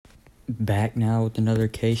Back now with another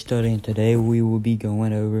case study, and today we will be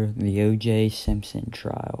going over the O.J. Simpson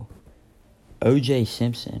trial. O.J.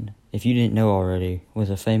 Simpson, if you didn't know already, was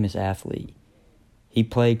a famous athlete. He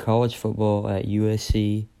played college football at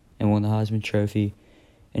USC and won the Heisman Trophy,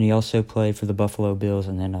 and he also played for the Buffalo Bills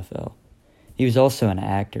in the NFL. He was also an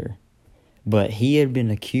actor, but he had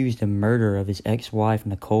been accused of murder of his ex-wife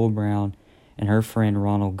Nicole Brown and her friend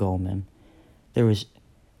Ronald Goldman. There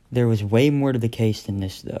was way more to the case than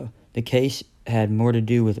this, though. The case had more to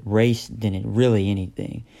do with race than it really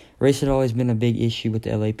anything. Race had always been a big issue with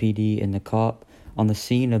the LAPD, and the cop on the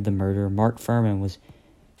scene of the murder, Mark Fuhrman, was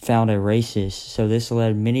found a racist, so this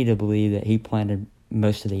led many to believe that he planted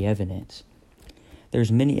most of the evidence. There's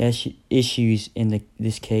many issues in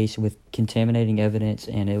this case with contaminating evidence,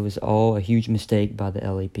 and it was all a huge mistake by the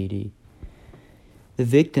LAPD. The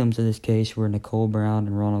victims of this case were Nicole Brown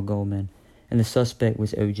and Ronald Goldman, and the suspect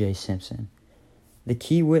was O.J. Simpson. The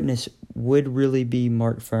key witness would really be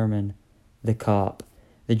Mark Fuhrman, the cop.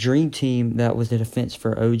 The dream team that was the defense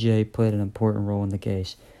for O.J. played an important role in the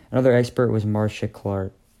case. Another expert was Marcia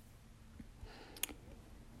Clark.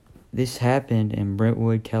 This happened in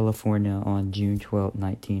Brentwood, California on June 12,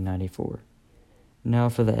 1994. Now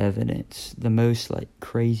for the evidence, the most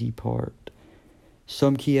crazy part.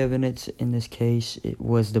 Some key evidence in this case, it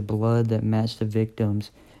was the blood that matched the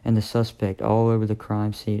victims and the suspect all over the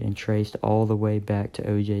crime scene and traced all the way back to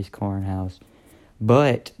O.J.'s car and house.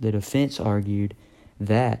 But the defense argued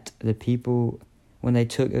that the people, when they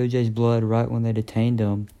took O.J.'s blood right when they detained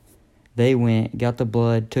him, they went, got the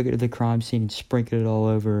blood, took it to the crime scene, and sprinkled it all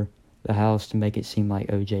over the house to make it seem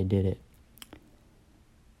like O.J. did it.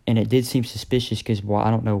 And it did seem suspicious because I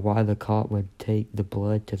don't know why the cop would take the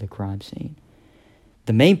blood to the crime scene.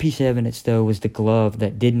 The main piece of evidence, though, was the glove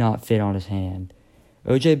that did not fit on his hand.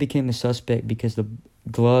 O.J. became a suspect because the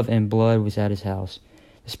glove and blood was at his house.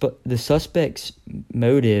 The suspect's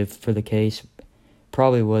motive for the case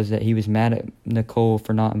probably was that he was mad at Nicole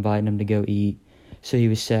for not inviting him to go eat, so he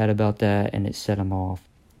was sad about that, and it set him off.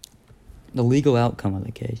 The legal outcome of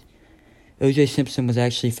the case. O.J. Simpson was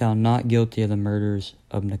actually found not guilty of the murders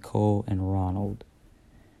of Nicole and Ronald.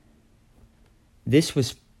 This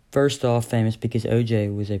was first off famous because O.J.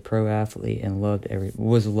 was a pro athlete and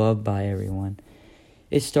was loved by everyone.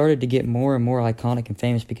 It started to get more and more iconic and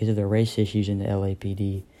famous because of the race issues in the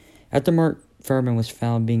LAPD. After Mark Fuhrman was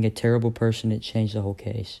found being a terrible person, it changed the whole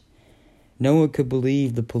case. No one could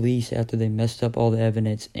believe the police after they messed up all the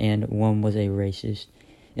evidence and one was a racist.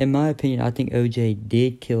 In my opinion, I think O.J.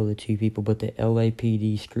 did kill the two people, but the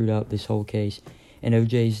LAPD screwed up this whole case, and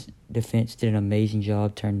O.J.'s defense did an amazing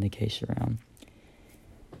job turning the case around.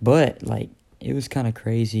 But, it was kind of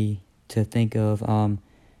crazy to think of.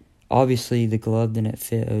 Obviously, the glove didn't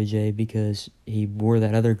fit O.J. because he wore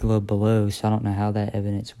that other glove below, so I don't know how that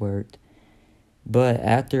evidence worked. But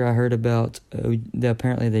after I heard about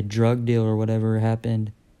apparently the drug deal or whatever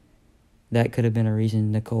happened, that could have been a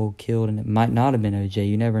reason Nicole killed, and it might not have been O.J.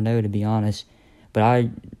 You never know, to be honest. But I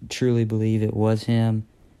truly believe it was him.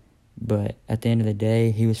 But at the end of the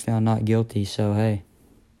day, he was found not guilty, so hey,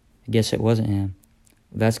 I guess it wasn't him.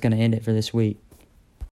 That's going to end it for this week.